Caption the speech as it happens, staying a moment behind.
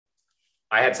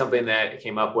I had something that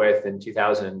came up with in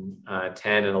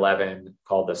 2010 and 11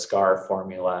 called the SCAR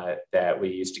formula that we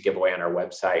used to give away on our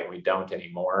website. We don't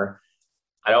anymore.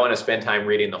 I don't want to spend time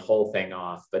reading the whole thing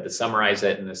off, but to summarize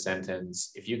it in a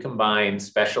sentence, if you combine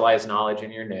specialized knowledge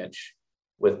in your niche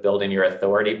with building your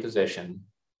authority position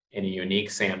in a unique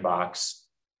sandbox,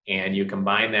 and you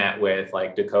combine that with,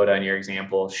 like Dakota in your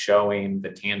example, showing the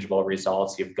tangible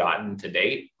results you've gotten to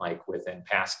date, like within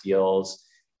past deals,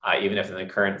 even if in the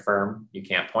current firm you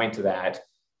can't point to that,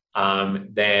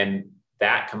 then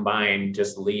that combined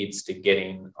just leads to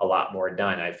getting a lot more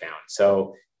done, I found.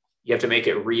 So you have to make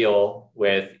it real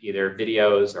with either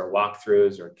videos or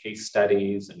walkthroughs or case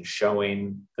studies, and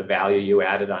showing the value you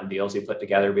added on deals you put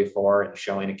together before, and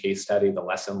showing a case study, the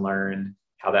lesson learned,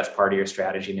 how that's part of your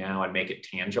strategy now, and make it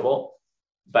tangible.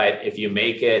 But if you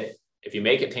make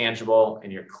it tangible,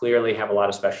 and you clearly have a lot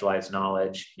of specialized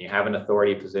knowledge, and you have an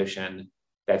authority position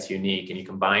that's unique, and you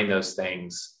combine those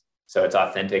things so it's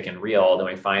authentic and real, then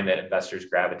we find that investors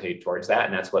gravitate towards that,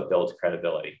 and that's what builds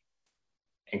credibility.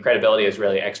 And credibility is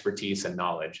really expertise and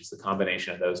knowledge. It's the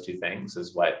combination of those two things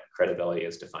is what credibility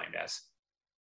is defined as.